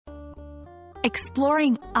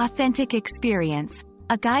Exploring Authentic Experience,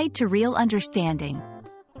 a guide to real understanding.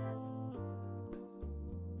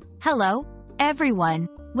 Hello, everyone.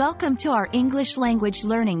 Welcome to our English language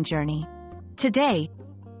learning journey. Today,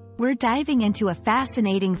 we're diving into a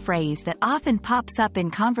fascinating phrase that often pops up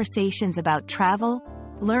in conversations about travel,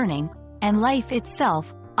 learning, and life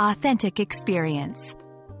itself: authentic experience.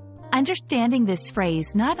 Understanding this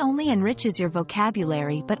phrase not only enriches your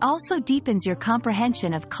vocabulary but also deepens your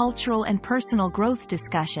comprehension of cultural and personal growth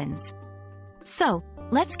discussions. So,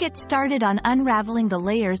 let's get started on unraveling the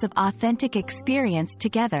layers of authentic experience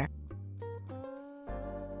together.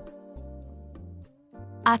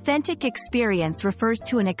 Authentic experience refers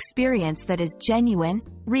to an experience that is genuine,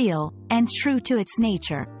 real, and true to its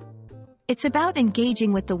nature. It's about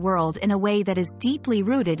engaging with the world in a way that is deeply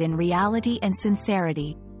rooted in reality and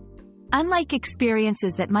sincerity. Unlike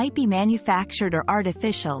experiences that might be manufactured or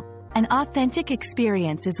artificial, an authentic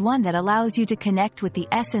experience is one that allows you to connect with the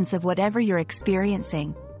essence of whatever you're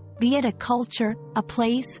experiencing, be it a culture, a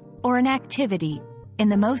place, or an activity, in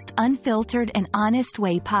the most unfiltered and honest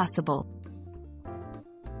way possible.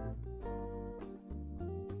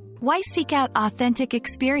 Why seek out authentic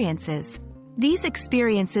experiences? These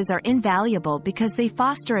experiences are invaluable because they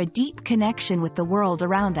foster a deep connection with the world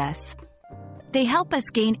around us. They help us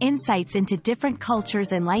gain insights into different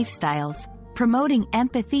cultures and lifestyles, promoting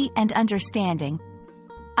empathy and understanding.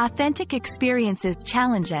 Authentic experiences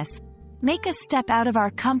challenge us, make us step out of our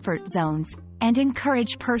comfort zones, and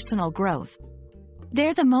encourage personal growth.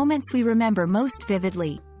 They're the moments we remember most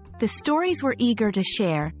vividly, the stories we're eager to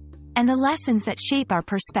share, and the lessons that shape our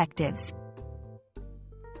perspectives.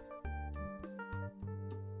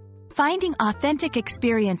 Finding authentic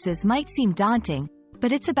experiences might seem daunting,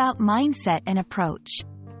 but it's about mindset and approach.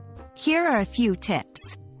 Here are a few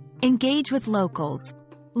tips. Engage with locals.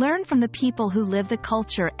 Learn from the people who live the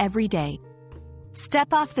culture every day.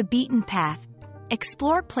 Step off the beaten path.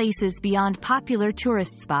 Explore places beyond popular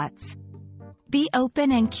tourist spots. Be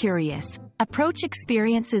open and curious. Approach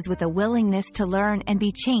experiences with a willingness to learn and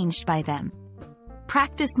be changed by them.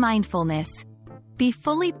 Practice mindfulness. Be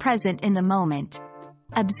fully present in the moment,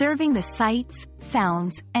 observing the sights,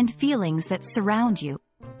 sounds, and feelings that surround you.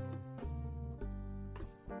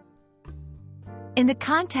 In the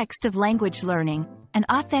context of language learning, an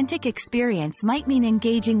authentic experience might mean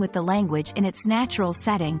engaging with the language in its natural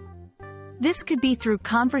setting. This could be through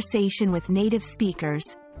conversation with native speakers,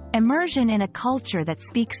 immersion in a culture that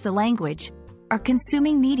speaks the language, or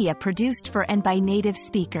consuming media produced for and by native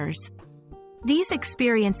speakers. These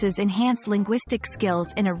experiences enhance linguistic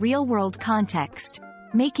skills in a real-world context,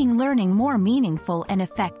 making learning more meaningful and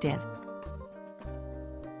effective.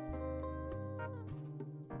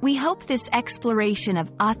 We hope this exploration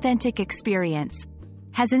of authentic experience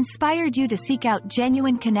has inspired you to seek out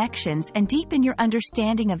genuine connections and deepen your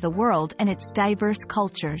understanding of the world and its diverse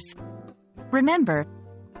cultures. Remember,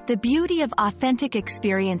 the beauty of authentic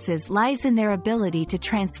experiences lies in their ability to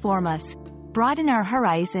transform us, broaden our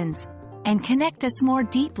horizons, and connect us more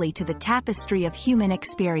deeply to the tapestry of human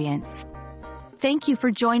experience. Thank you for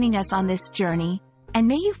joining us on this journey, and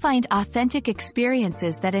may you find authentic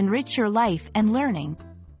experiences that enrich your life and learning.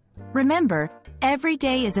 Remember, every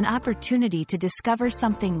day is an opportunity to discover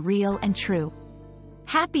something real and true.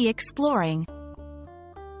 Happy exploring!